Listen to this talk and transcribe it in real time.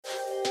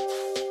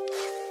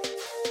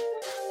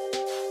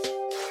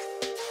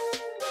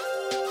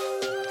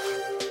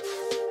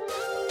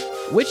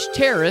Which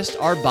terrorists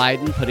are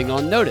Biden putting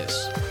on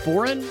notice,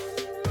 foreign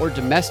or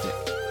domestic?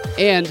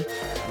 And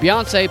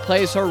Beyonce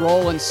plays her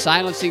role in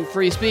silencing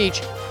free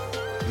speech.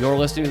 You're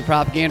listening to the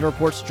Propaganda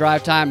Report's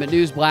Drive Time at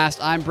News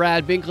Blast. I'm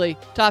Brad Binkley.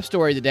 Top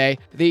story of the day.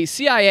 The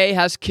CIA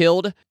has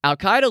killed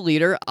al-Qaeda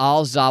leader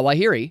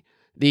al-Zawahiri,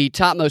 the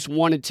topmost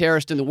wanted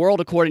terrorist in the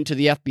world, according to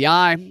the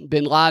FBI.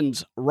 Bin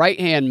Laden's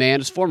right-hand man,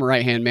 his former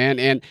right-hand man,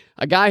 and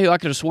a guy who I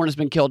could have sworn has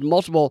been killed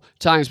multiple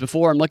times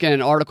before. I'm looking at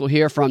an article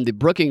here from the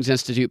Brookings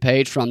Institute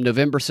page from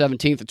November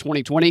 17th of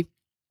 2020. It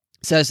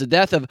says the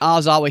death of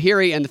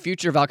al-Zawahiri and the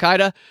future of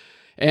al-Qaeda,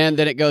 and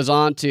then it goes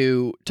on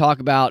to talk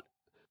about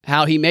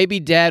how he may be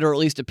dead or at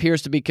least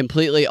appears to be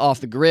completely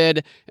off the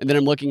grid. And then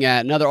I'm looking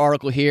at another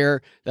article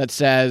here that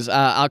says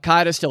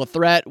al-Qaeda is still a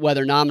threat,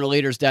 whether nominal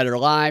leader's dead or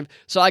alive.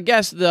 So I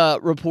guess the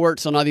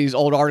reports on all these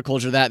old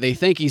articles are that they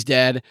think he's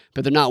dead,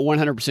 but they're not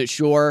 100%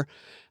 sure.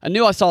 I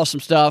knew I saw some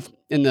stuff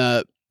in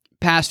the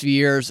past few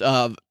years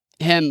of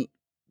him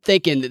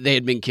thinking that they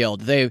had been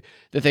killed, that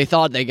they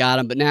thought they got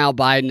him, but now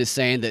Biden is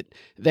saying that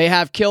they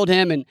have killed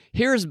him. And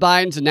here's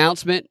Biden's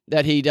announcement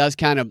that he does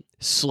kind of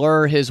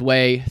slur his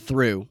way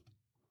through.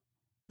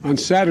 On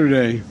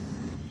Saturday,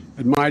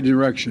 at my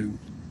direction,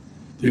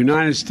 the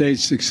United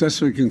States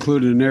successfully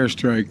concluded an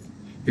airstrike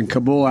in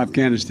Kabul,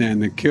 Afghanistan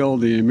that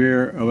killed the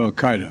emir of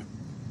al-Qaeda,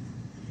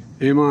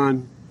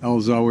 Ayman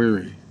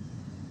al-Zawahiri.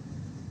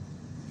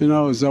 You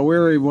know,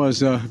 Zawahiri was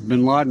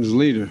bin Laden's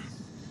leader.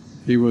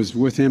 He was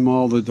with him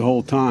the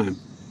whole time.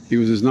 He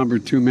was his number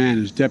two man,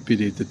 his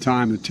deputy at the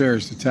time the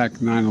terrorist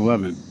attack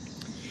 9/11.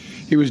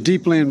 He was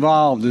deeply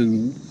involved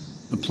in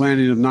the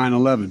planning of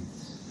 9/11.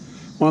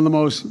 One of the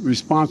most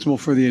responsible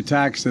for the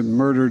attacks that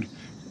murdered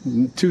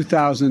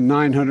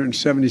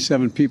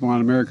 2,977 people on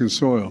American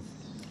soil.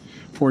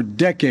 For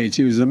decades,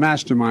 he was the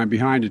mastermind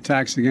behind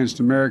attacks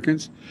against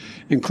Americans,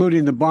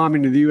 including the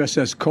bombing of the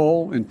USS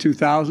Cole in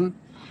 2000,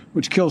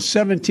 which killed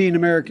 17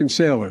 American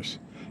sailors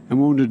and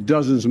wounded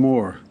dozens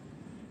more.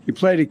 He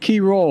played a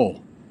key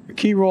role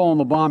in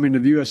the bombing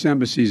of U.S.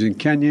 embassies in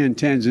Kenya and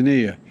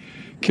Tanzania,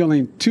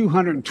 killing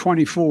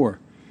 224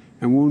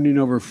 and wounding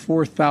over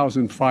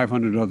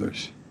 4,500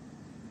 others.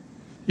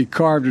 He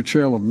carved a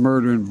trail of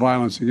murder and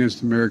violence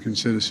against American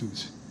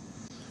citizens,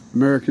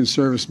 American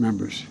service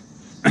members,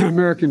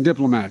 American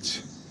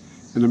diplomats,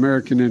 and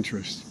American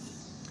interests.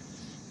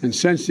 And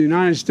since the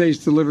United States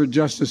delivered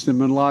justice to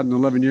bin Laden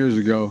 11 years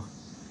ago,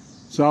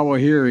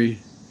 Zawahiri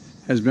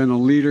has been a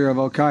leader of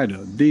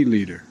al-Qaeda, the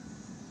leader.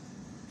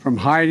 From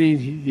hiding,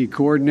 he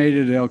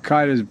coordinated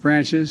al-Qaeda's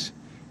branches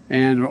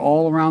and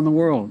all around the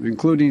world,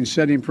 including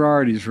setting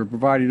priorities for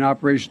providing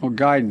operational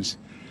guidance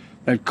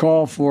that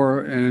call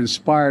for and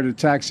inspired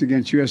attacks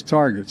against U.S.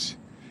 targets.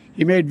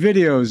 He made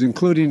videos,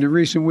 including in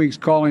recent weeks,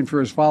 calling for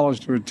his followers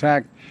to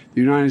attack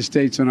the United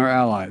States and our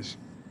allies.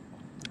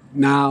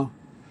 Now,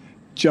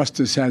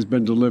 justice has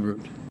been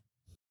delivered.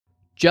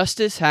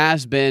 Justice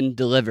has been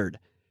delivered.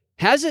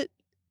 Has it?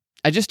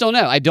 I just don't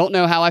know. I don't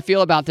know how I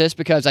feel about this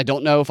because I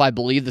don't know if I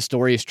believe the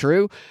story is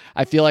true.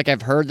 I feel like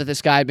I've heard that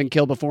this guy had been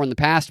killed before in the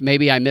past.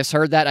 Maybe I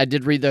misheard that. I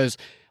did read those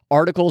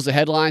articles, the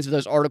headlines of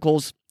those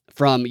articles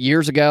from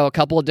years ago, a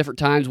couple of different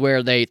times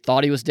where they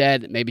thought he was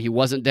dead. Maybe he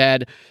wasn't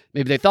dead.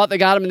 Maybe they thought they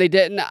got him and they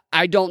didn't.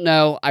 I don't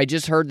know. I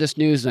just heard this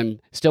news and I'm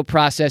still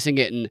processing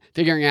it and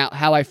figuring out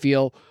how I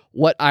feel,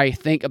 what I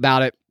think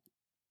about it.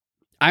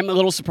 I'm a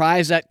little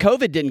surprised that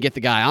COVID didn't get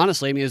the guy,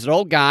 honestly. I mean, he's an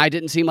old guy.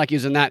 Didn't seem like he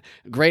was in that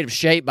great of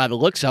shape by the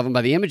looks of him,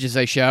 by the images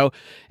they show.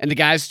 And the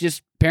guy's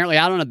just apparently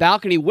out on a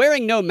balcony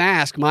wearing no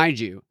mask, mind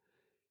you.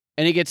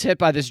 And he gets hit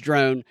by this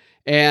drone.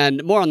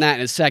 And more on that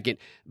in a second.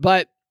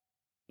 But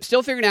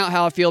still figuring out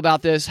how I feel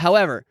about this.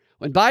 However,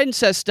 when Biden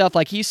says stuff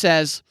like he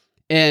says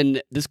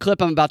in this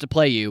clip I'm about to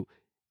play you,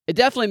 it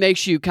definitely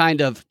makes you kind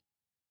of,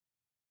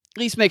 at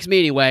least makes me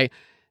anyway,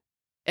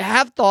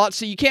 have thoughts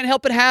that you can't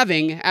help but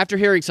having after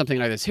hearing something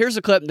like this. Here's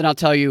a clip, and then I'll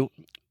tell you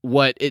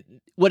what it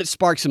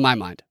sparks in my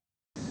mind.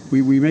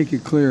 We make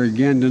it clear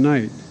again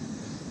tonight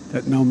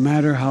that no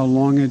matter how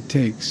long it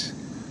takes,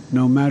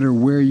 no matter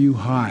where you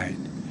hide,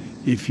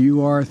 if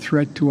you are a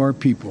threat to our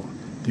people,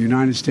 the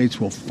United States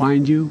will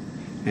find you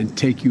and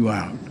take you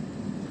out.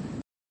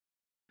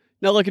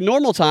 Now, look, in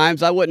normal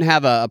times, I wouldn't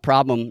have a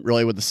problem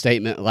really with a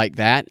statement like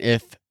that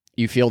if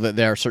you feel that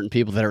there are certain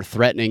people that are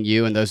threatening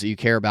you and those that you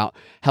care about.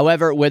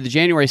 However, with the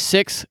January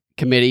 6th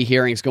committee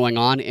hearings going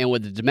on and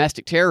with the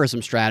domestic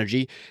terrorism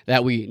strategy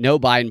that we know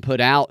Biden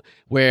put out,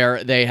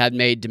 where they had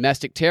made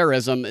domestic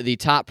terrorism the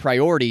top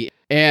priority,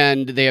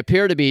 and they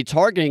appear to be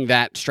targeting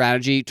that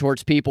strategy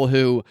towards people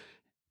who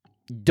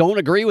don't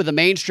agree with the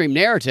mainstream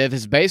narrative,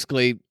 is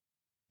basically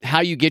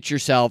how you get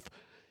yourself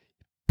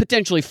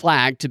potentially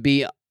flagged to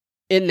be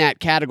in that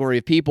category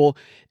of people.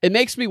 It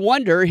makes me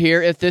wonder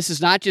here if this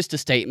is not just a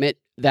statement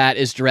that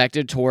is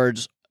directed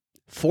towards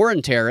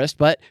foreign terrorists,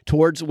 but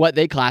towards what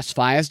they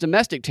classify as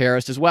domestic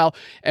terrorists as well.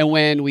 And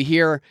when we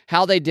hear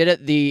how they did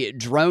it, the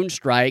drone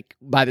strike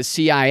by the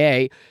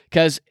CIA,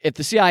 because if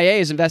the CIA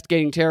is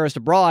investigating terrorists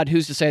abroad,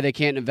 who's to say they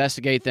can't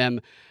investigate them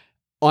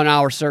on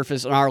our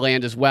surface, on our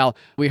land as well.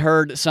 We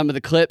heard some of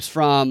the clips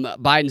from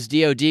Biden's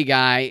DOD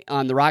guy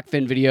on the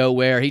Rockfin video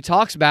where he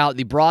talks about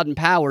the broadened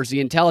powers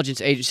the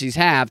intelligence agencies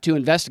have to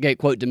investigate,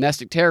 quote,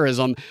 domestic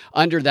terrorism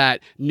under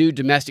that new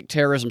domestic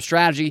terrorism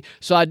strategy.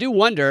 So I do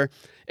wonder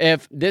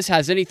if this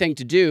has anything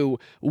to do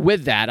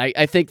with that.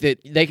 I think that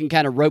they can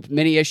kind of rope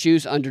many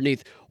issues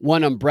underneath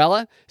one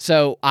umbrella.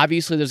 So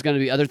obviously there's going to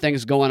be other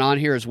things going on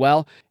here as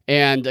well.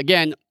 And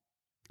again,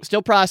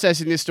 still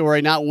processing this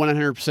story, not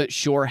 100%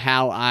 sure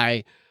how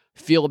I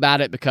feel about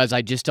it because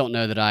I just don't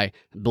know that I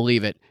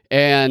believe it.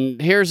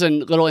 And here's a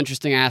little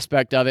interesting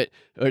aspect of it.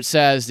 It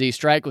says the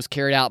strike was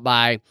carried out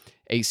by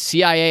a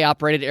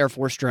CIA-operated Air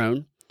Force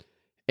drone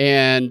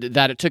and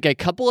that it took a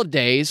couple of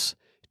days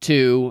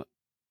to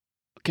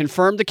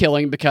confirm the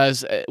killing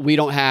because we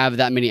don't have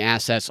that many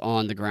assets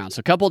on the ground.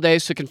 So a couple of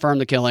days to confirm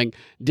the killing.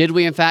 Did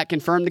we, in fact,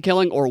 confirm the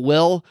killing, or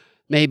will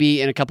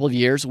maybe in a couple of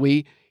years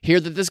we hear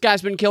that this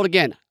guy's been killed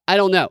again? I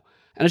don't know.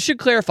 And I should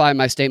clarify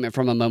my statement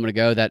from a moment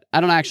ago that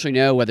I don't actually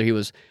know whether he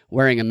was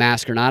wearing a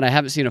mask or not. I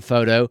haven't seen a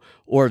photo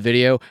or a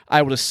video.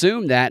 I would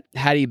assume that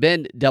had he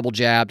been double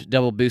jabbed,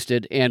 double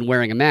boosted, and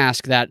wearing a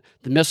mask, that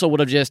the missile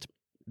would have just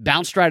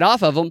bounced right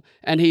off of him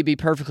and he'd be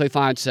perfectly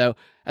fine. So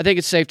I think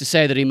it's safe to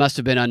say that he must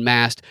have been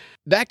unmasked.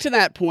 Back to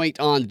that point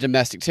on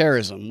domestic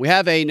terrorism. We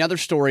have another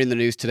story in the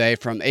news today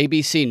from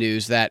ABC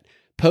News that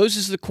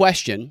poses the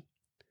question,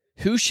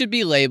 who should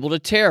be labeled a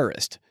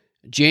terrorist?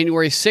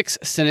 January 6th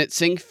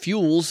sentencing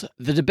fuels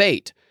the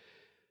debate.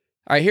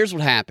 All right, here's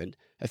what happened.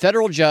 A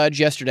federal judge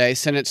yesterday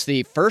sentenced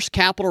the first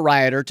Capitol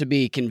rioter to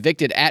be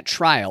convicted at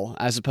trial,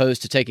 as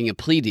opposed to taking a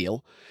plea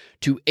deal,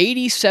 to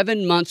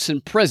 87 months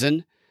in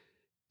prison.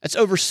 That's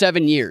over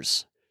 7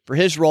 years for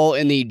his role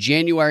in the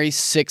January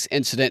 6th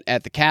incident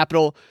at the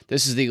Capitol.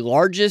 This is the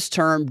largest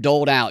term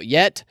doled out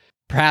yet.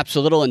 Perhaps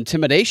a little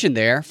intimidation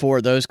there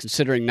for those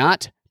considering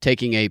not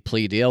taking a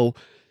plea deal.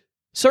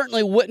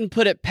 Certainly wouldn't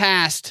put it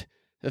past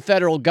the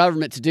federal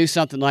government to do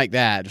something like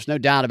that. There's no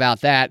doubt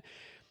about that.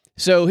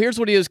 So here's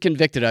what he was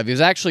convicted of. He was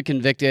actually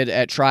convicted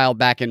at trial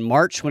back in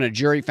March when a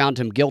jury found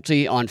him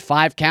guilty on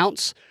 5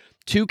 counts,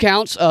 2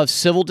 counts of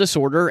civil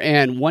disorder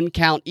and 1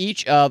 count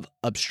each of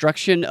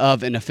obstruction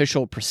of an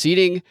official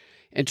proceeding,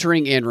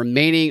 entering and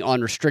remaining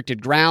on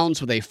restricted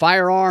grounds with a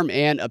firearm,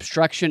 and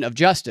obstruction of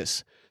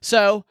justice.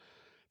 So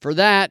for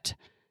that,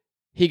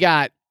 he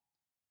got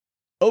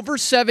over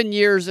 7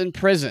 years in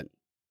prison.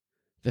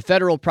 The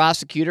federal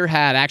prosecutor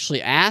had actually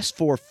asked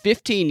for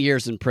 15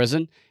 years in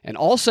prison and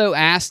also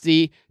asked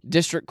the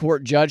district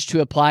court judge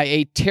to apply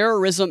a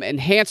terrorism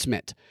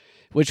enhancement,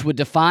 which would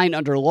define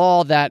under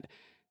law that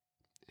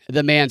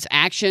the man's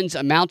actions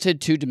amounted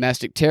to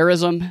domestic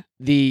terrorism.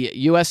 The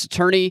U.S.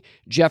 Attorney,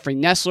 Jeffrey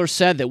Nessler,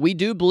 said that we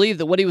do believe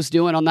that what he was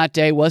doing on that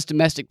day was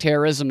domestic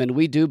terrorism, and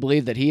we do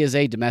believe that he is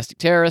a domestic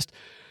terrorist.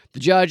 The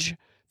judge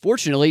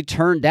fortunately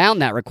turned down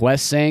that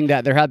request, saying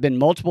that there have been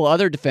multiple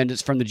other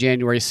defendants from the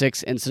January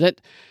 6th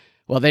incident.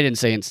 Well, they didn't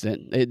say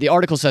incident. The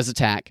article says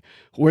attack,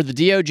 where the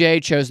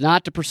DOJ chose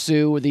not to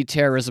pursue the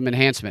terrorism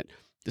enhancement,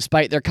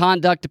 despite their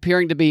conduct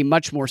appearing to be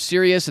much more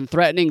serious and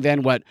threatening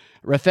than what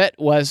Rafet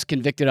was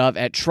convicted of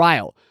at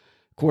trial.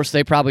 Of course,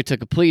 they probably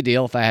took a plea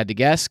deal, if I had to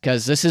guess,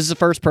 because this is the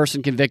first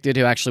person convicted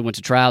who actually went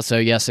to trial, so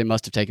yes, they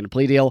must have taken a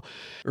plea deal.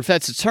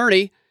 Rafet's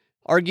attorney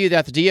argued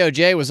that the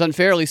DOJ was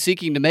unfairly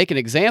seeking to make an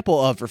example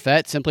of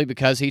Rafet simply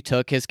because he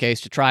took his case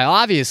to trial.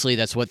 Obviously,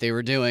 that's what they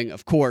were doing,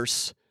 of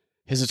course.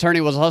 His attorney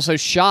was also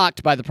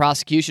shocked by the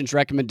prosecution's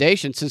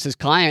recommendation since his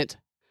client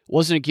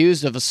wasn't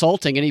accused of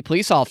assaulting any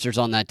police officers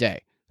on that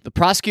day. The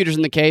prosecutors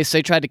in the case,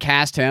 they tried to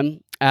cast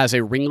him as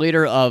a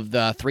ringleader of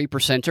the 3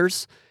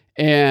 percenters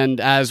and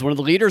as one of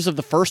the leaders of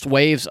the first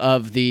waves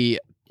of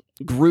the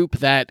group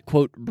that,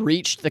 quote,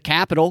 breached the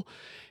Capitol.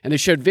 And they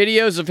showed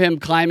videos of him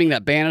climbing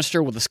that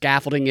banister where the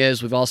scaffolding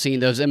is. We've all seen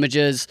those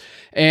images.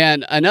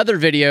 And another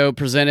video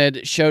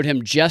presented showed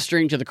him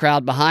gesturing to the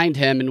crowd behind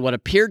him in what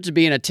appeared to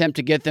be an attempt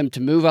to get them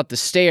to move up the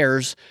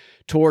stairs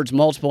towards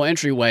multiple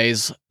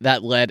entryways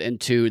that led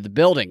into the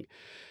building.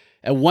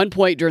 At one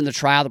point during the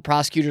trial, the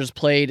prosecutors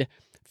played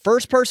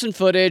first-person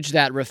footage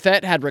that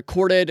Rafet had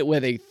recorded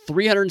with a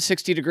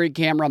 360-degree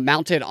camera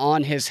mounted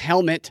on his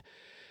helmet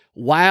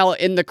while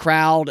in the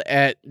crowd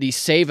at the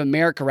Save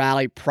America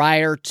rally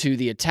prior to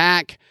the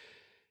attack,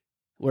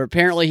 where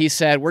apparently he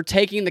said, "We're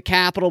taking the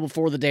Capitol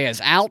before the day is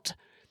out."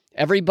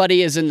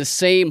 Everybody is in the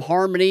same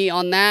harmony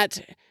on that,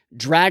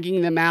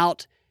 dragging them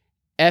out,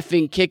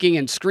 effing, kicking,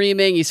 and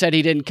screaming. He said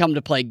he didn't come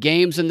to play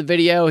games in the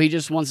video. He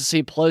just wants to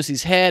see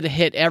Pelosi's head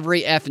hit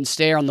every effing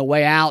stair on the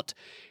way out.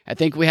 I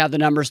think we have the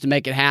numbers to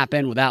make it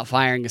happen without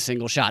firing a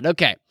single shot.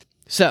 Okay,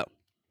 so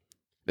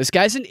this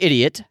guy's an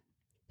idiot.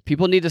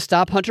 People need to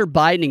stop Hunter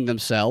Bidening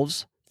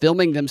themselves,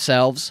 filming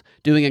themselves,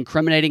 doing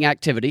incriminating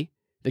activity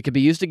that could be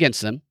used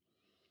against them.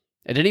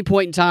 At any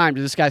point in time,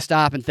 does this guy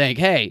stop and think,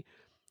 hey,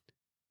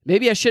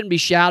 maybe I shouldn't be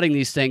shouting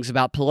these things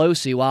about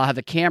Pelosi while I have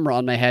a camera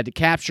on my head to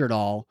capture it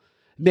all.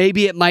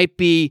 Maybe it might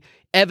be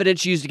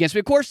evidence used against me.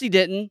 Of course he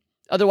didn't.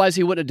 Otherwise,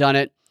 he wouldn't have done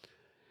it.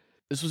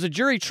 This was a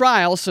jury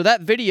trial, so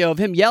that video of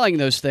him yelling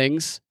those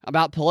things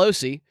about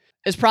Pelosi,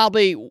 is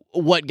probably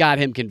what got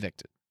him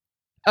convicted.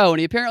 Oh, and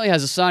he apparently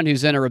has a son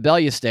who's in a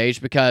rebellious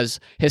stage because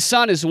his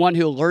son is the one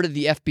who alerted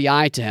the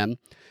FBI to him,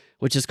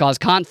 which has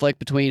caused conflict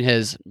between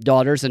his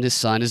daughters and his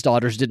son. His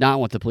daughters did not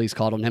want the police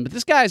called on him, but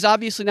this guy is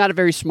obviously not a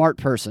very smart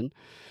person,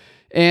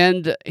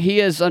 and he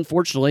is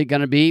unfortunately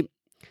going to be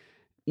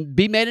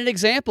made an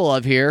example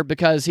of here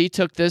because he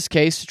took this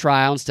case to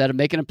trial instead of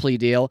making a plea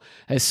deal.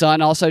 His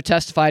son also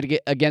testified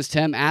against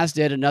him, as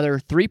did another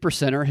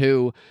 3%er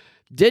who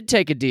did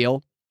take a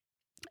deal.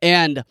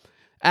 And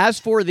as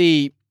for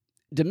the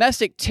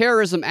domestic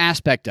terrorism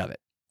aspect of it,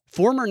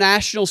 former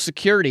national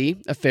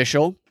security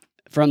official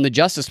from the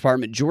Justice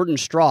Department, Jordan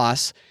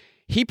Strauss,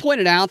 he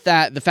pointed out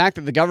that the fact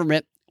that the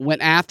government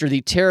went after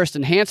the terrorist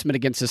enhancement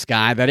against this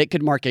guy, that it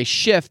could mark a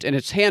shift in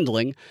its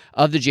handling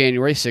of the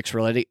January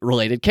 6th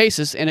related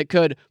cases, and it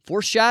could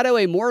foreshadow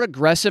a more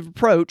aggressive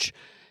approach.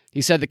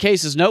 He said the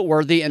case is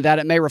noteworthy and that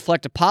it may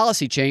reflect a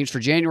policy change for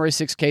January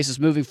 6 cases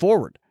moving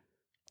forward.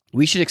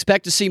 We should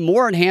expect to see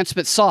more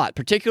enhancements sought,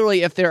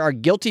 particularly if there are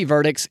guilty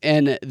verdicts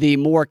in the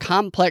more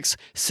complex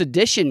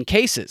sedition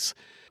cases.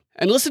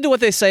 And listen to what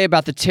they say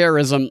about the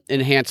terrorism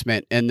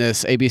enhancement in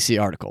this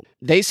ABC article.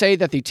 They say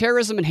that the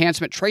terrorism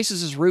enhancement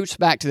traces its roots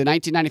back to the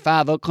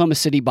 1995 Oklahoma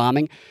City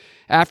bombing,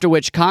 after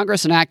which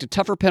Congress enacted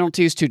tougher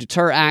penalties to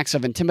deter acts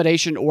of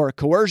intimidation or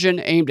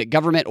coercion aimed at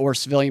government or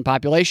civilian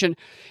population,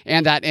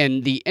 and that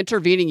in the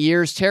intervening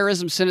years,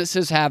 terrorism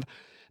sentences have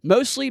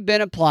mostly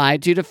been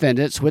applied to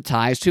defendants with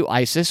ties to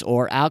ISIS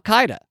or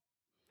Al-Qaeda.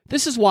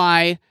 This is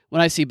why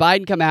when I see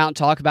Biden come out and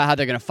talk about how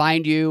they're going to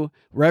find you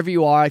wherever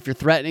you are, if you're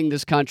threatening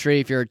this country,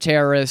 if you're a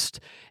terrorist,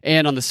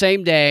 and on the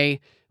same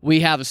day, we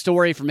have a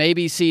story from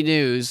ABC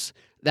News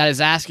that is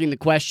asking the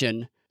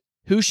question,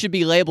 who should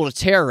be labeled a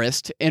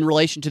terrorist in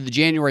relation to the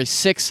January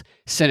 6th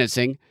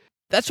sentencing?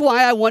 That's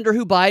why I wonder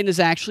who Biden is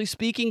actually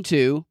speaking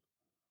to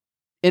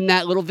in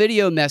that little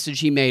video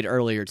message he made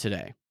earlier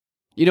today.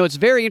 You know, it's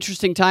very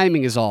interesting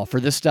timing is all for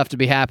this stuff to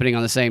be happening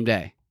on the same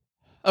day.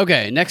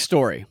 Okay, next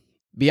story.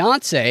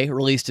 Beyonce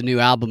released a new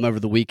album over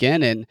the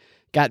weekend and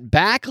got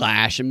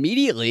backlash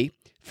immediately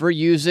for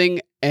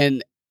using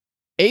an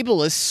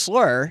ableist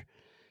slur.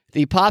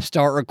 The pop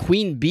star, or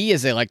Queen Bee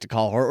as they like to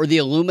call her, or the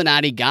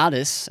Illuminati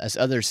goddess as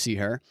others see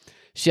her,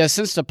 she has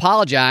since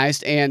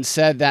apologized and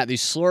said that the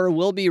slur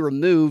will be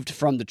removed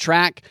from the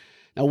track.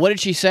 Now, what did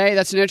she say?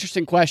 That's an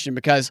interesting question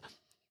because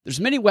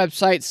there's many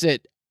websites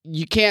that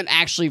you can't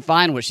actually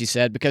find what she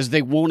said because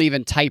they won't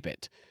even type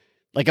it.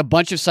 Like a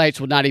bunch of sites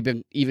would not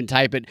even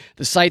type it.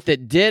 The site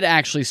that did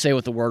actually say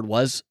what the word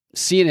was,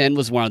 CNN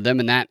was one of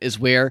them, and that is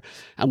where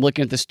I'm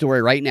looking at the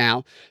story right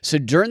now. So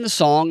during the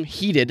song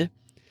Heated,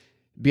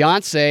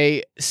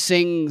 Beyonce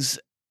sings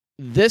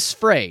this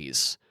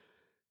phrase,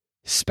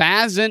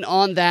 spazzin'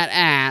 on that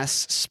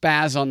ass,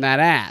 spaz on that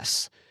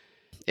ass.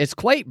 It's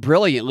quite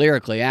brilliant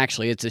lyrically,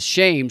 actually. It's a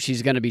shame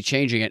she's going to be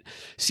changing it.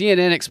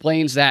 CNN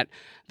explains that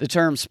the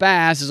term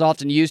spaz is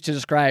often used to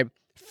describe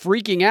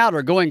freaking out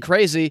or going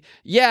crazy.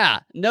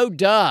 Yeah, no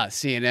duh,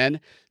 CNN.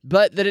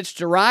 But that it's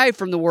derived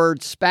from the word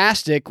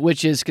spastic,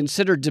 which is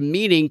considered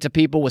demeaning to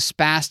people with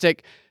spastic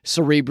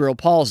cerebral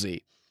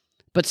palsy.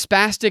 But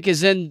spastic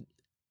is in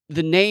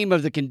the name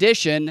of the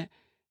condition,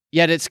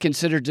 yet it's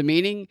considered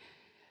demeaning.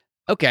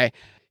 Okay,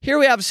 here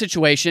we have a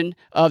situation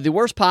of the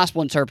worst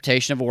possible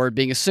interpretation of a word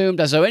being assumed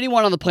as though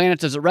anyone on the planet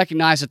doesn't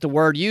recognize that the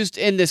word used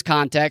in this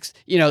context,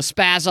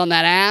 spaz on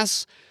that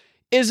ass,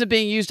 isn't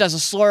being used as a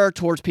slur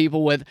towards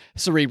people with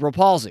cerebral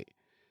palsy.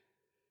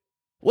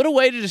 What a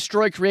way to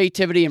destroy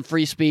creativity and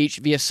free speech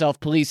via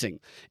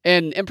self-policing.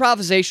 In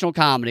improvisational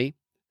comedy,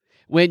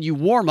 when you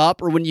warm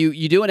up or when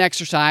you do an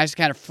exercise to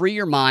kind of free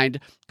your mind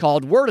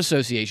called word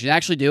association. You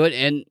actually do it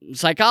in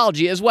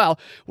psychology as well,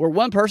 where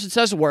one person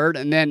says a word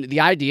and then the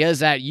idea is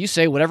that you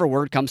say whatever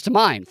word comes to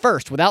mind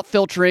first without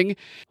filtering,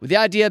 with the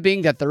idea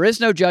being that there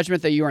is no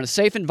judgment, that you are in a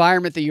safe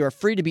environment, that you are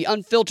free to be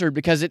unfiltered,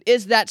 because it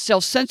is that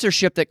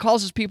self-censorship that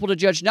causes people to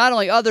judge not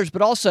only others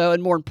but also,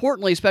 and more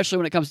importantly, especially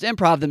when it comes to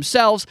improv,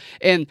 themselves,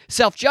 and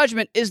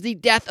self-judgment is the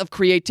death of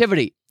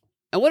creativity.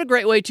 And what a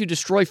great way to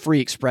destroy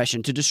free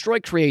expression, to destroy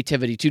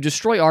creativity, to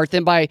destroy art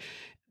than by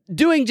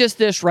doing just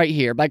this right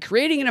here, by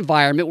creating an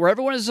environment where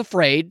everyone is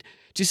afraid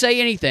to say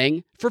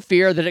anything for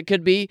fear that it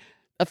could be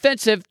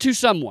offensive to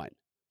someone.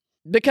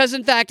 Because,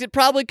 in fact, it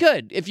probably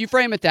could if you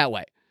frame it that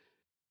way.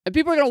 And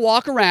people are going to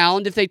walk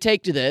around, if they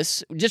take to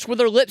this, just with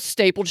their lips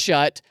stapled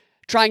shut,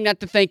 trying not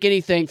to think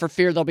anything for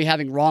fear they'll be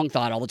having wrong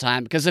thought all the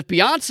time. Because if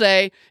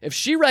Beyonce, if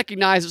she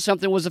recognized that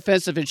something was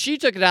offensive and she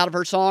took it out of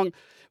her song,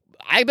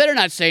 I better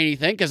not say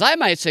anything because I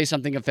might say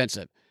something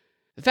offensive.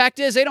 The fact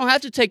is, they don't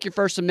have to take your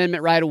First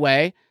Amendment right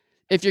away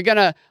if you're going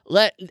to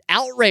let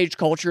outrage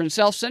culture and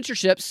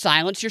self-censorship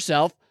silence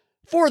yourself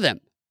for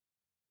them.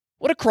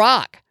 What a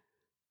crock.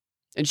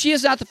 And she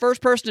is not the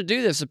first person to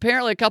do this.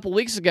 Apparently, a couple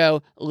weeks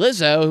ago,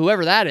 Lizzo,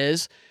 whoever that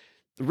is,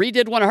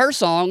 redid one of her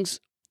songs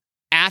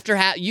after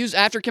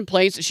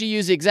complaints that she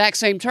used the exact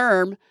same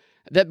term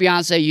that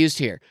Beyonce used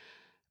here.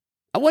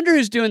 I wonder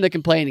who's doing the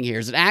complaining here.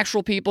 Is it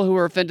actual people who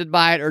are offended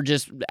by it or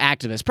just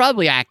activists?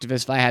 Probably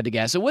activists, if I had to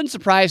guess. It wouldn't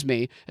surprise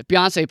me if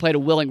Beyonce played a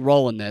willing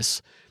role in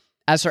this.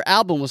 As her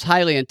album was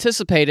highly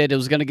anticipated, it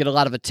was going to get a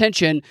lot of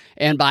attention,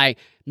 and by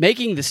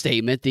making the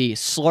statement, the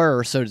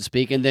slur, so to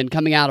speak, and then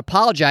coming out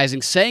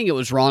apologizing, saying it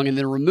was wrong, and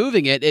then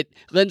removing it, it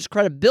lends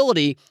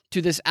credibility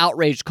to this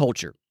outraged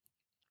culture.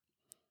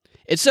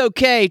 It's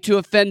okay to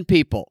offend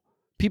people.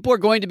 People are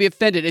going to be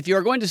offended. If you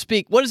are going to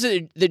speak, what is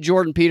it that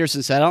Jordan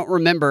Peterson said? I don't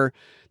remember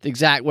the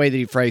exact way that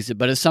he phrased it,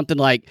 but it's something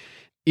like,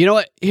 you know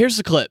what? Here's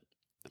the clip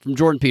from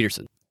Jordan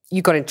Peterson.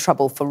 You got in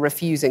trouble for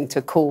refusing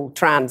to call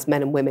trans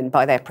men and women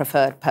by their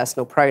preferred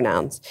personal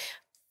pronouns.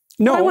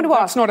 No,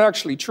 that's not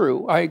actually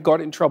true. I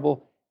got in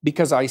trouble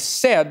because I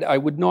said I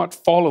would not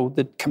follow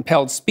the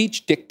compelled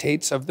speech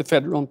dictates of the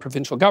federal and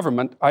provincial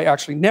government. I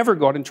actually never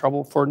got in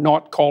trouble for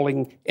not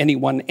calling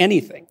anyone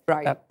anything.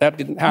 Right. That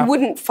didn't happen. You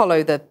wouldn't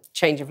follow the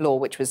change of law,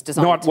 which was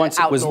designed not to once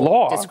outlaw it was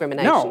law.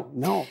 discrimination.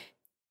 No.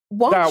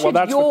 Well,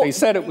 that's what they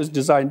said it was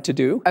designed to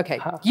do. Okay,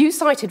 you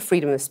cited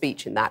freedom of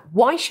speech in that.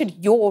 Why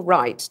should your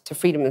right to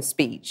freedom of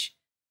speech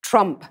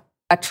trump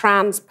a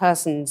trans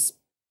person's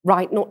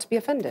right not to be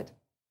offended?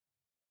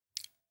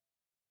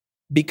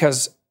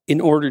 Because in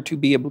order to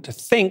be able to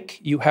think,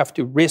 you have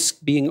to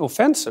risk being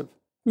offensive.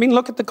 I mean,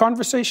 look at the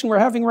conversation we're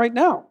having right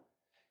now.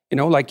 You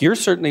know, like you're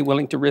certainly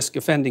willing to risk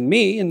offending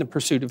me in the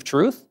pursuit of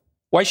truth.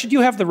 Why should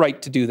you have the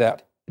right to do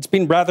that? It's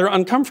been rather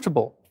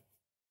uncomfortable.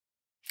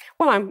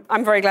 Well,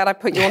 I'm very glad I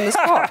put you on the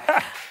spot.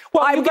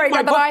 Well, I'm very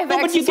glad that I have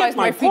exercised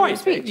my freedom of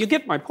speech. You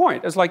get my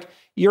point. It's like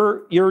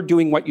you're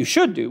doing what you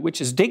should do,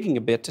 which is digging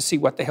a bit to see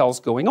what the hell's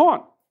going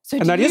on.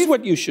 And that is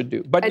what you should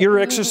do. But you're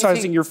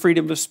exercising your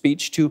freedom of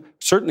speech to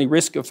certainly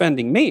risk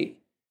offending me.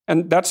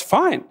 And that's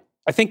fine.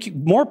 I think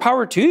more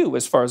power to you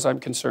as far as I'm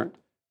concerned.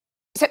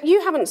 So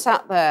you haven't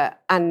sat there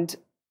and...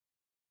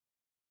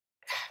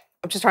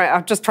 I'm just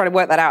trying to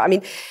work that out. I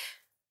mean...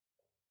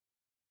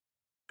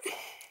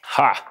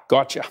 Ha,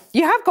 gotcha.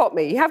 You have got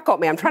me.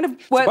 I'm trying to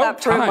work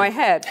that through in my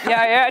head.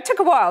 Yeah, it took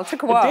a while.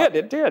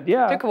 It did,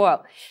 yeah. It took a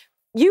while.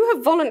 You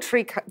have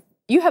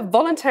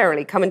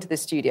voluntarily come into the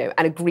studio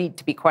and agreed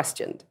to be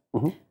questioned.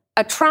 Mm-hmm.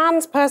 A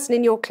trans person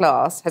in your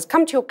class has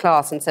come to your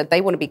class and said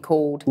they want to be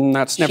called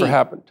That's she. Never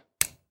happened.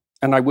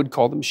 And I would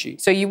call them she.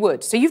 So you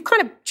would. So you've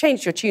kind of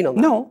changed your tune on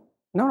that.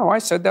 No, I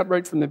said that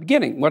right from the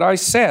beginning. What I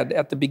said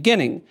at the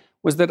beginning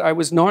was that I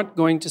was not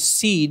going to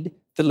cede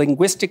the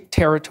linguistic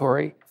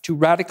territory to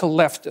radical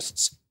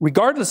leftists,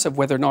 regardless of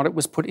whether or not it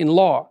was put in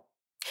law.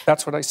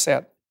 That's what I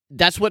said.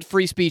 That's what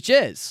free speech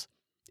is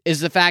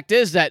the fact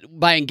is that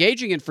by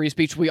engaging in free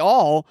speech, we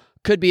all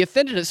could be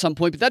offended at some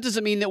point, but that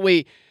doesn't mean that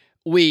we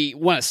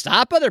want to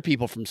stop other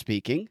people from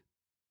speaking.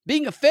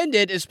 Being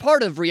offended is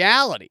part of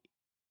reality.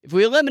 If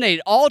we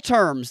eliminated all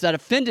terms that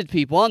offended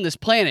people on this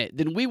planet,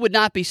 then we would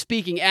not be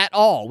speaking at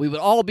all. We would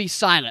all be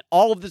silent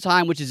all of the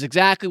time, which is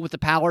exactly what the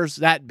powers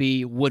that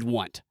be would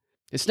want.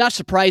 It's not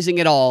surprising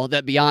at all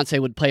that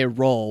Beyonce would play a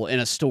role in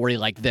a story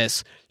like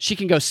this. She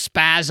can go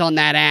spaz on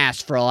that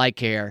ass for all I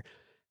care.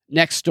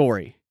 Next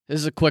story. This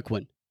is a quick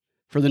one.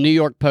 For the New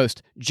York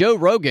Post, Joe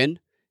Rogan,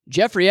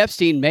 Jeffrey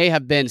Epstein may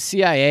have been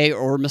CIA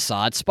or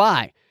Mossad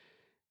spy.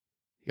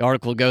 The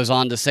article goes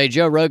on to say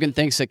Joe Rogan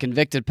thinks that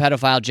convicted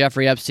pedophile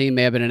Jeffrey Epstein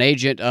may have been an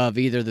agent of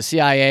either the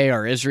CIA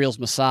or Israel's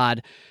Mossad,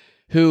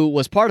 who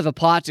was part of a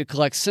plot to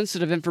collect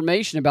sensitive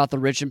information about the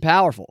rich and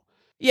powerful.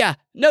 Yeah,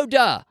 no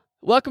duh.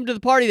 Welcome to the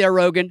party there,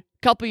 Rogan.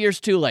 Couple years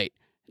too late.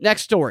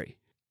 Next story.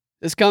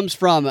 This comes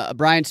from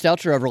Brian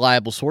Stelter of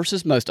Reliable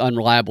Sources, most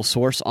unreliable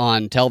source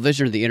on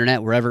television or the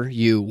internet, wherever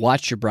you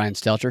watch your Brian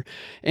Stelter.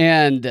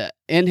 And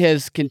in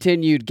his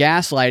continued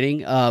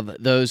gaslighting of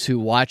those who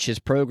watch his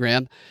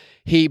program,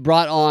 he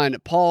brought on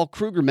Paul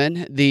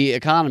Krugerman, the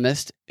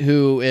economist,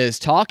 who is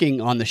talking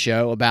on the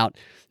show about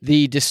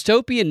the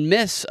dystopian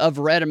myths of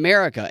Red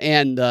America.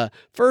 And the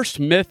first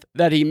myth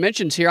that he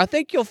mentions here, I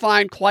think you'll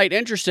find quite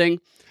interesting.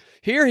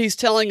 Here he's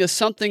telling us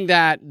something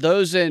that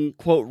those in,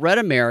 quote, Red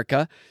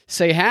America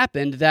say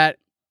happened that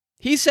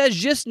he says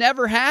just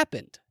never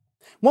happened.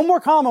 One more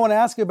column I want to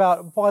ask you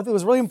about, Paul. I think it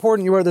was really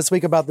important you wrote this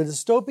week about the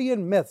dystopian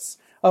myths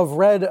of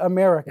Red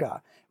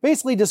America.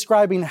 Basically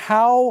describing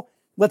how,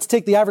 let's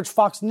take the average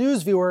Fox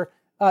News viewer,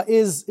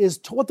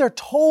 what they're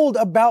told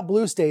about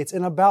blue states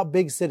and about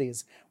big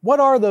cities. What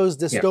are those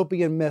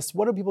dystopian myths?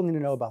 What do people need to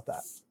know about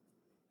that?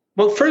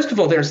 Well, first of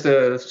all, there's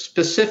the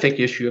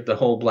specific issue of the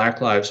whole Black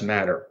Lives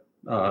Matter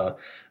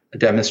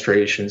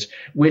demonstrations,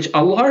 which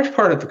a large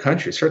part of the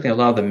country, certainly a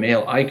lot of the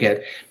mail I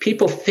get,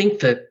 people think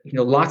that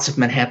lots of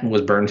Manhattan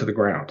was burned to the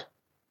ground.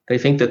 They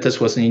think that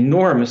this was an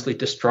enormously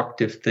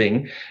destructive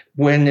thing,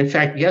 when in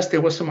fact, yes, there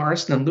was some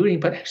arson and looting,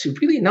 but actually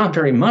really not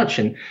very much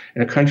in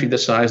a country the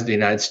size of the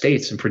United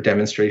States and for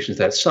demonstrations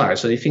that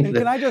size. So they think and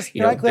that.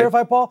 Can I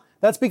clarify, Paul?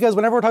 That's because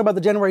whenever we're talking about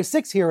the January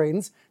 6th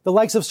hearings, the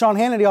likes of Sean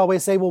Hannity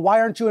always say, well, why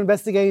aren't you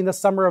investigating the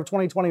summer of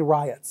 2020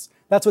 riots?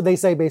 That's what they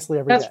say basically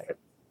every day. Right.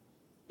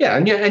 Yeah,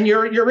 and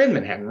you're in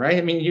Manhattan, right?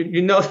 I mean,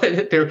 you know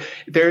that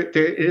there it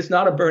is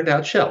not a burned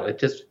out shell.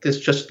 This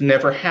just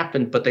never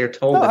happened, but they're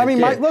told. No, I mean,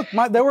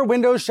 there were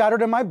windows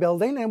shattered in my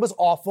building, and it was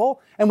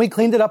awful, and we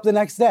cleaned it up the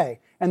next day,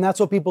 and that's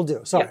what people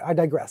do. Sorry, yeah. I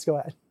digress. Go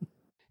ahead.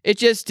 It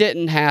just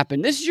didn't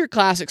happen. This is your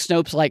classic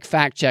Snopes-like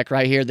fact check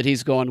right here that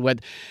he's going with.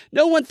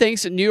 No one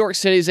thinks that New York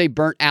City is a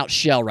burnt-out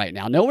shell right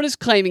now. No one is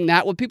claiming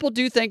that. What people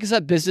do think is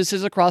that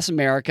businesses across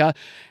America,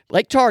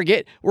 like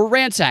Target, were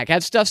ransacked,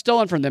 had stuff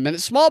stolen from them, and that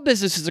small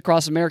businesses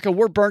across America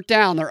were burnt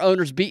down, their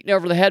owners beaten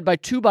over the head by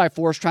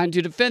 2x4s trying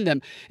to defend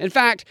them. In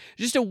fact,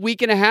 just a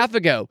week and a half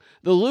ago,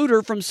 the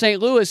looter from St.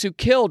 Louis who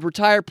killed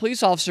retired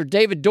police officer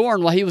David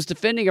Dorn while he was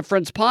defending a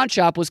friend's pawn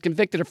shop was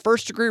convicted of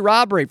first-degree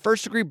robbery,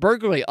 first-degree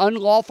burglary,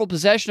 unlawful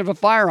possession of a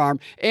firearm,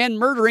 and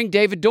murdering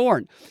David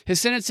Dorn.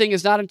 His sentencing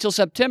is not until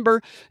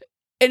September,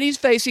 and he's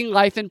facing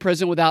life in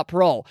prison without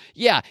parole.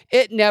 Yeah,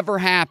 it never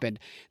happened.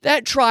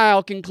 That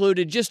trial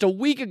concluded just a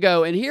week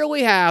ago, and here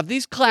we have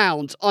these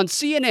clowns on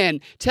CNN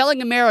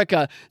telling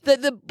America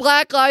that the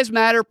Black Lives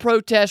Matter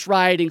protest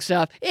rioting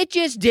stuff, it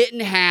just didn't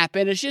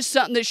happen. It's just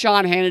something that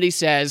Sean Hannity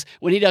says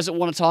when he doesn't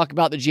want to talk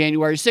about the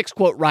January 6th,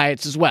 quote,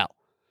 riots as well.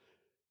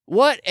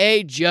 What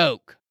a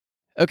joke.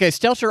 Okay,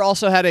 Stelter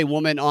also had a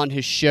woman on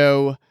his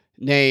show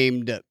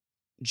named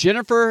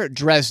Jennifer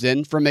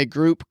Dresden from a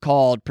group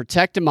called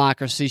Protect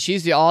Democracy.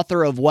 She's the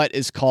author of what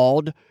is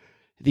called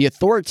the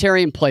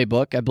Authoritarian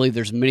Playbook. I believe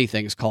there's many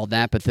things called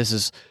that, but this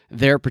is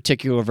their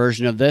particular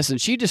version of this. And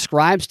she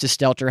describes to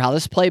Stelter how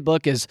this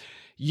playbook is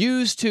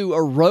used to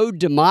erode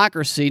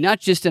democracy,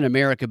 not just in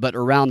America, but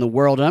around the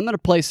world. And I'm going to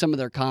play some of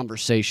their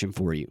conversation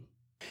for you.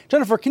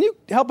 Jennifer, can you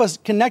help us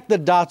connect the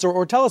dots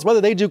or tell us whether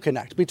they do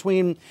connect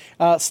between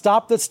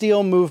Stop the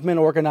Steal movement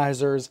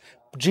organizers,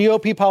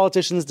 GOP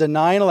politicians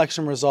denying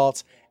election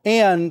results,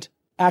 and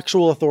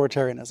actual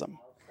authoritarianism?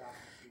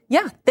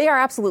 Yeah, they are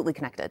absolutely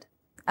connected.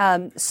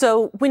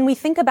 So when we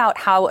think about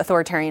how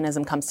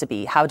authoritarianism comes to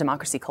be, how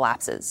democracy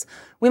collapses,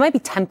 we might be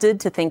tempted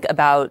to think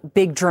about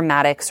big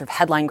dramatic sort of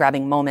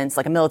headline-grabbing moments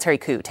like a military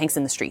coup, tanks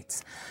in the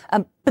streets.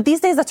 But these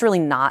days, that's really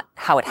not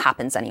how it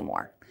happens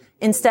anymore.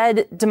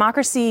 Instead,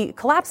 democracy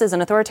collapses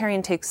and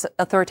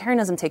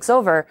authoritarianism takes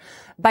over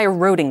by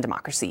eroding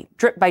democracy,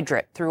 drip by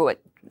drip, through what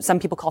some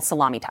people call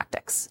salami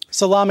tactics.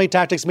 Salami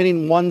tactics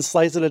meaning one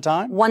slice at a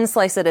time? One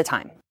slice at a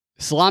time.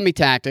 Salami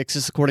tactics,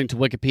 this according to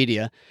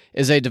Wikipedia,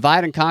 is a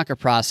divide-and-conquer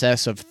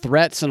process of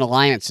threats and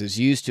alliances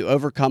used to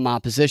overcome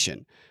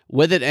opposition.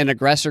 With it, an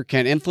aggressor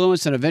can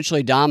influence and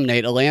eventually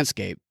dominate a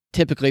landscape,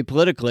 typically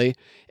politically,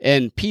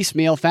 in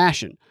piecemeal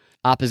fashion.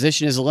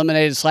 Opposition is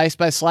eliminated slice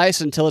by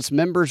slice until its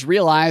members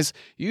realize,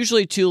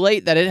 usually too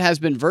late, that it has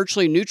been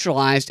virtually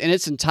neutralized in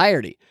its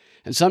entirety.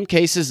 In some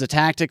cases, the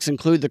tactics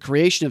include the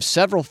creation of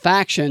several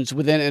factions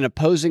within an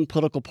opposing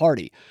political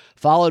party,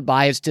 followed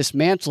by its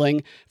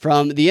dismantling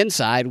from the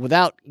inside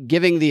without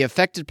giving the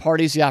affected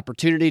parties the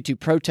opportunity to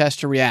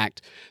protest or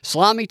react.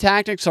 Salami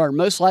tactics are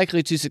most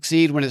likely to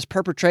succeed when its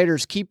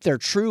perpetrators keep their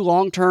true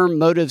long-term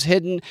motives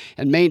hidden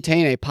and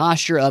maintain a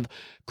posture of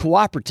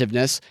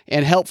cooperativeness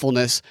and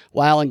helpfulness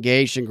while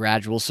engaged in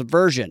gradual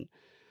subversion.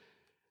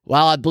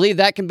 While I believe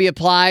that can be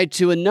applied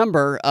to a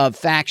number of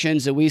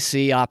factions that we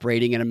see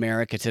operating in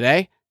America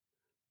today,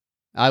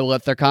 I will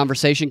let their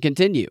conversation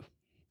continue.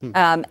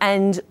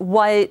 And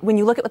when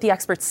you look at what the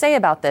experts say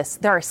about this,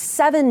 there are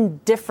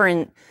 7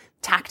 different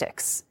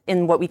tactics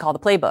in what we call the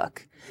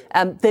playbook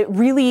that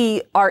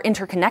really are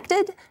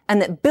interconnected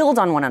and that build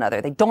on one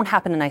another. They don't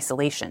happen in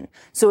isolation.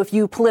 So if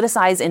you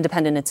politicize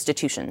independent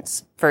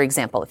institutions, for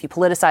example, if you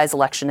politicize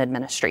election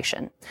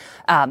administration,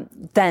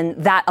 then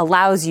that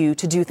allows you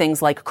to do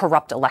things like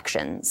corrupt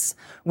elections,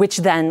 which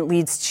then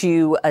leads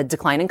to a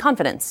decline in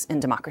confidence in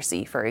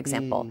democracy, for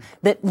example,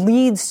 that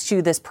leads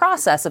to this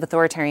process of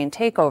authoritarian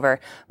takeover,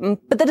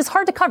 but that is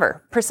hard to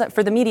cover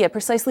for the media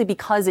precisely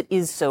because it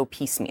is so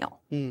piecemeal.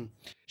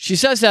 She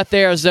says that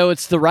there as though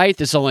it's the right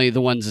that's only the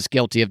ones that's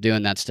guilty of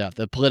doing that stuff,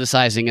 the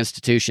politicizing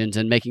institutions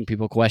and making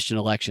people question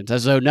elections,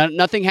 as though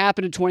nothing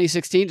happened in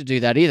 2016 to do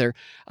that either.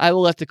 I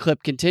will let the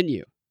clip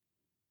continue.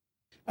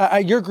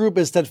 Your group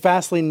is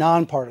steadfastly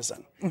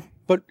nonpartisan,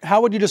 but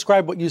how would you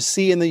describe what you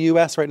see in the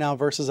U.S. right now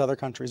versus other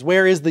countries?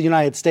 Where is the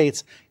United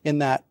States in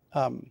that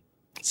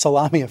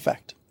salami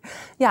effect?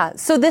 Yeah,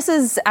 so this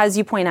is, as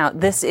you point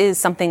out, this is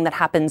something that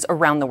happens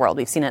around the world.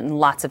 We've seen it in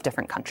lots of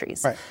different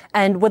countries. Right.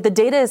 And what the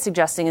data is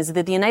suggesting is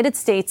that the United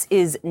States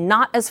is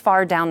not as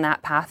far down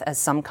that path as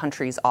some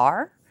countries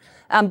are,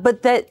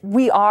 but that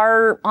we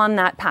are on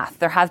that path.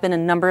 There have been a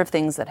number of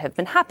things that have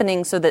been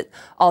happening so that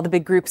all the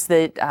big groups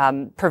that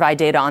provide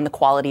data on the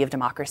quality of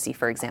democracy,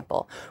 for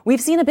example, we've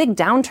seen a big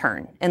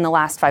downturn in the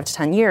last 5 to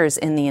 10 years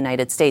in the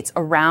United States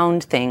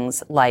around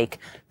things like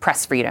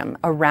press freedom,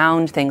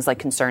 around things like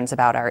concerns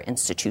about our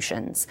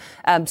institutions.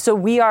 So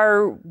we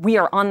are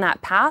on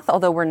that path,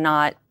 although we're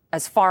not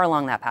as far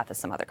along that path as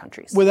some other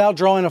countries. Without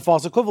drawing a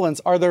false equivalence,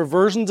 are there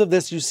versions of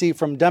this you see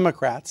from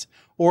Democrats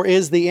or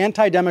is the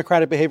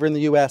anti-democratic behavior in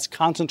the U.S.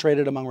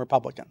 concentrated among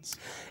Republicans?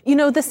 You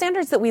know, the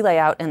standards that we lay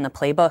out in the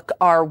playbook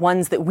are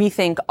ones that we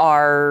think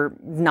are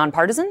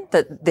nonpartisan,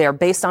 that they're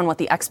based on what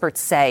the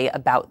experts say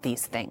about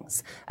these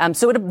things.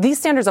 These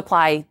standards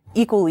apply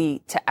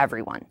equally to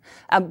everyone.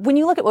 When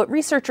you look at what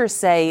researchers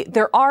say,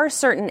 there are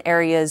certain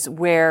areas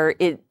where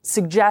it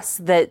suggests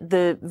that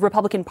the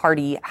Republican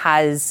Party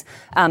has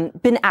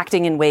been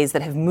acting in ways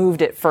that have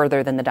moved it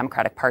further than the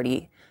Democratic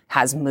Party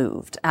has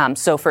moved.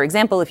 So, for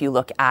example, if you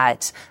look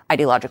at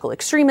ideological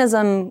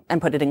extremism and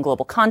put it in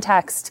global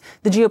context,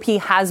 the GOP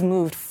has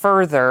moved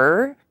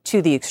further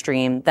to the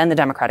extreme than the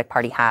Democratic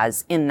Party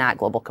has in that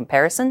global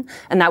comparison,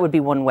 and that would be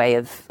one way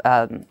of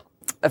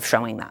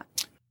showing that.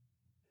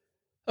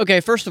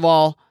 Okay, first of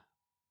all,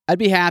 I'd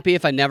be happy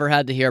if I never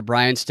had to hear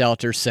Brian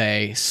Stelter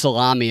say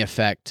salami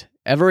effect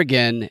ever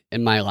again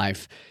in my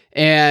life.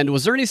 And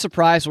was there any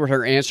surprise what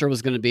her answer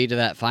was going to be to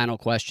that final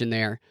question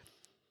there?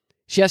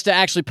 She has to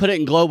actually put it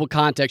in global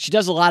context. She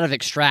does a lot of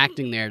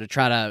extracting there to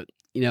try to,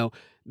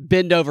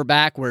 bend over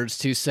backwards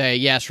to say,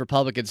 yes,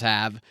 Republicans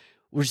have.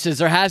 Which says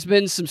there has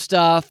been some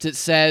stuff that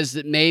says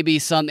that maybe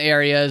some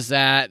areas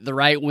that the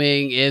right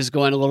wing is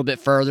going a little bit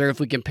further if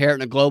we compare it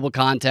in a global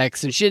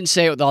context. And she didn't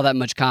say it with all that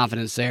much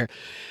confidence there.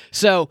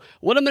 So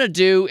what I'm going to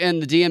do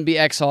in the DNB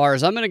XR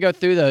is I'm going to go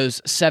through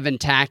those 7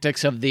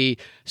 tactics of the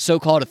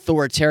so-called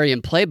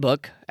authoritarian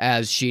playbook,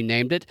 as she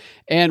named it.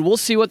 And we'll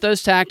see what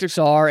those tactics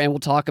are, and we'll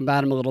talk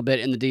about them a little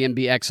bit in the DNB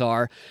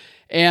XR.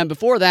 And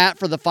before that,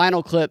 for the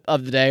final clip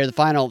of the day, or the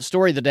final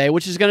story of the day,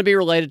 which is going to be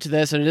related to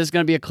this, and it is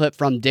going to be a clip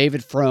from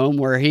David Fromm,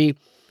 where he,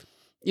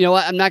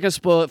 I'm not going to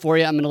spoil it for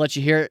you. I'm going to let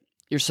you hear it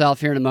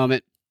yourself here in a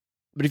moment.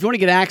 But if you want to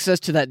get access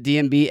to that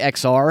DNB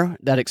XR,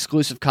 that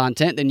exclusive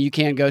content, then you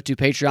can go to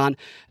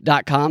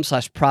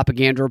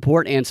patreon.com/propaganda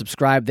report and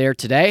subscribe there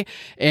today.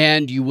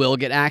 And you will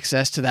get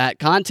access to that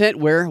content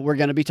where we're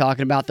going to be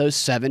talking about those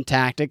 7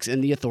 tactics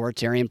in the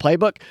authoritarian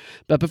playbook.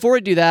 But before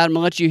we do that, I'm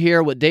going to let you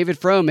hear what David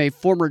Fromm, a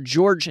former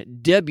George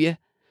W.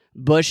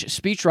 Bush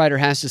speechwriter,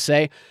 has to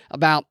say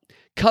about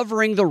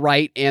covering the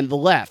right and the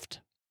left.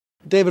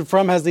 David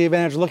Fromm has the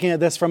advantage looking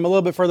at this from a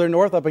little bit further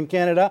north up in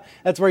Canada.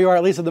 That's where you are,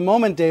 at least at the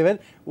moment, David.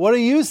 What do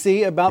you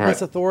see about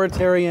this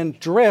authoritarian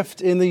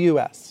drift in the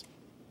U.S.?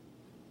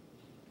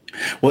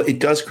 Well, it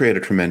does create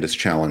a tremendous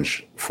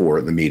challenge for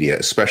the media,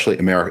 especially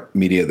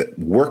media that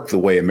work the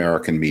way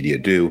American media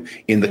do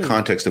in the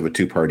context of a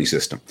two-party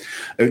system.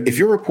 If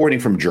you're reporting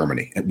from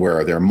Germany,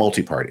 where there are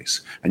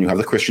multi-parties, and you have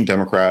the Christian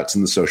Democrats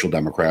and the Social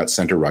Democrats,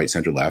 center-right,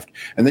 center-left,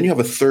 and then you have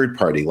a third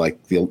party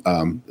like the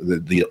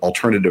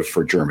Alternative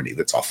for Germany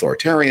that's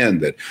authoritarian,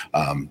 that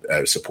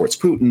supports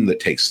Putin, that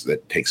takes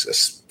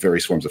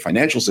various forms of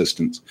financial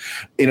assistance.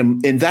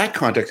 In that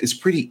context, it's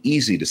pretty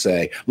easy to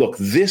say, look,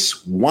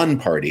 this one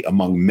party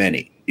among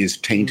many is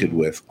tainted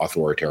with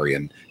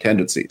authoritarian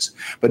tendencies.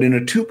 But in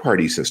a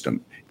two-party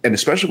system, and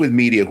especially with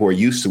media who are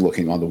used to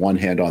looking on the one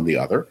hand on the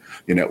other,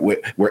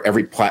 where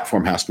every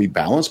platform has to be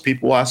balanced,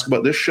 people will ask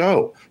about this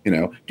show.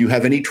 Do you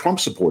have any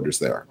Trump supporters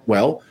there?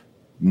 Well,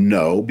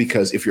 no,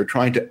 because if you're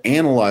trying to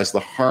analyze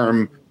the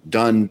harm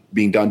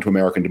being done to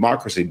American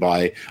democracy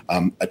by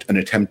an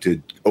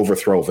attempted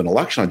overthrow of an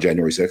election on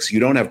January 6th, you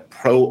don't have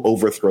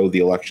pro-overthrow the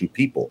election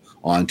people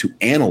on to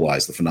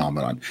analyze the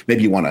phenomenon.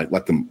 Maybe you want to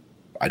let them,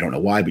 I don't know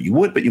why, but you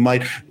would, but you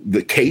might,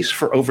 the case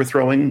for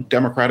overthrowing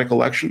democratic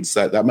elections,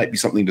 that might be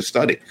something to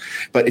study.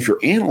 But if you're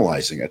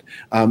analyzing it,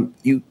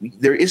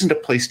 there isn't a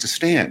place to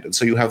stand. And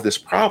so you have this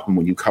problem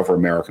when you cover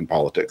American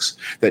politics,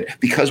 that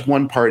because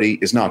one party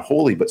is not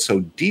wholly, but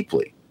so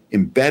deeply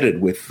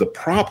embedded with the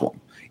problem,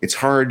 it's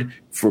hard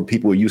for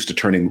people who are used to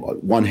turning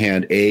one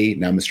hand A,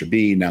 now Mr.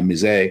 B, now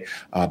Ms. A,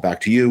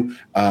 back to you,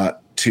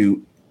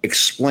 to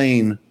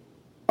explain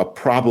a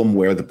problem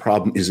where the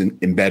problem is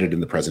embedded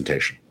in the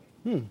presentation.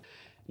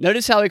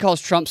 Notice how he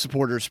calls Trump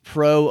supporters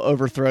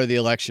pro-overthrow the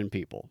election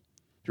people.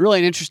 Really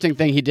an interesting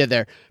thing he did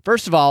there.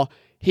 First of all,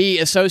 he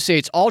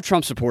associates all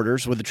Trump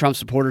supporters with the Trump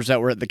supporters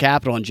that were at the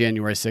Capitol on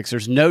January 6th.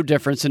 There's no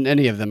difference in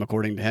any of them,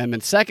 according to him.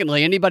 And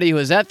secondly, anybody who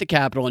was at the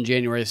Capitol on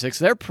January 6th,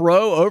 they're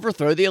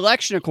pro-overthrow the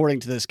election, according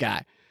to this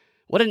guy.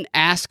 What an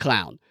ass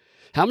clown.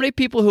 How many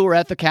people who were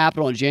at the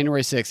Capitol on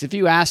January 6th, if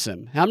you ask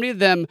them, how many of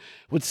them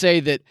would say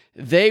that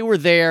they were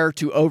there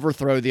to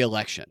overthrow the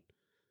election?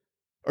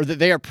 Or that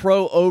they are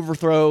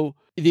pro-overthrow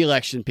the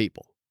election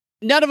people?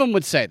 None of them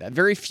would say that.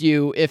 Very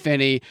few, if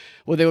any.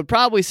 What they would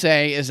probably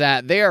say is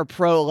that they are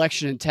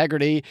pro-election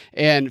integrity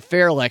and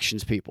fair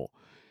elections people.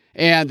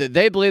 And that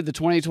they believe the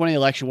 2020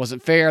 election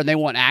wasn't fair, and they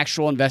want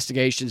actual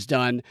investigations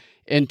done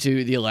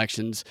into the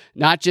elections,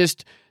 not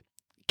just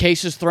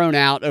cases thrown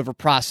out over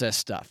process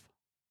stuff.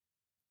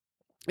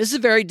 This is a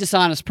very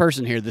dishonest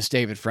person here, this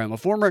David Fromm, a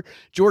former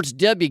George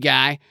W.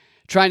 guy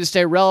trying to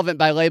stay relevant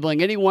by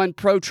labeling anyone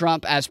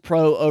pro-Trump as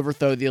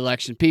pro-overthrow the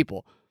election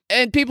people.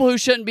 And people who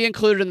shouldn't be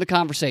included in the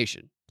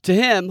conversation. To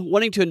him,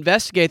 wanting to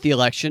investigate the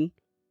election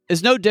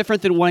is no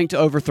different than wanting to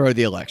overthrow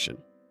the election.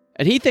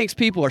 And he thinks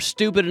people are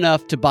stupid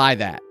enough to buy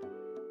that.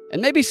 And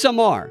maybe some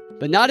are,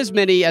 but not as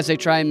many as they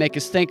try and make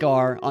us think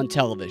are on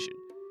television.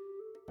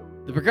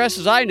 The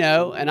progressives I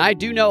know, and I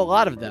do know a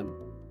lot of them,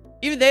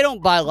 even they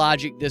don't buy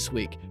logic this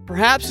week.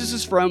 Perhaps this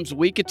is Fromm's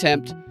weak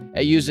attempt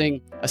at using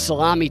a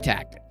salami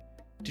tactic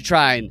to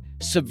try and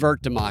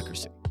subvert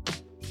democracy.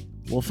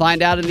 We'll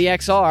find out in the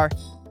XR.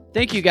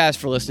 Thank you guys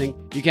for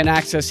listening. You can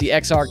access the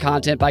XR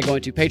content by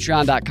going to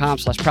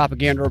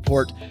patreon.com/propaganda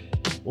report.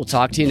 We'll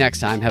talk to you next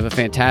time. Have a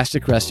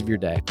fantastic rest of your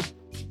day.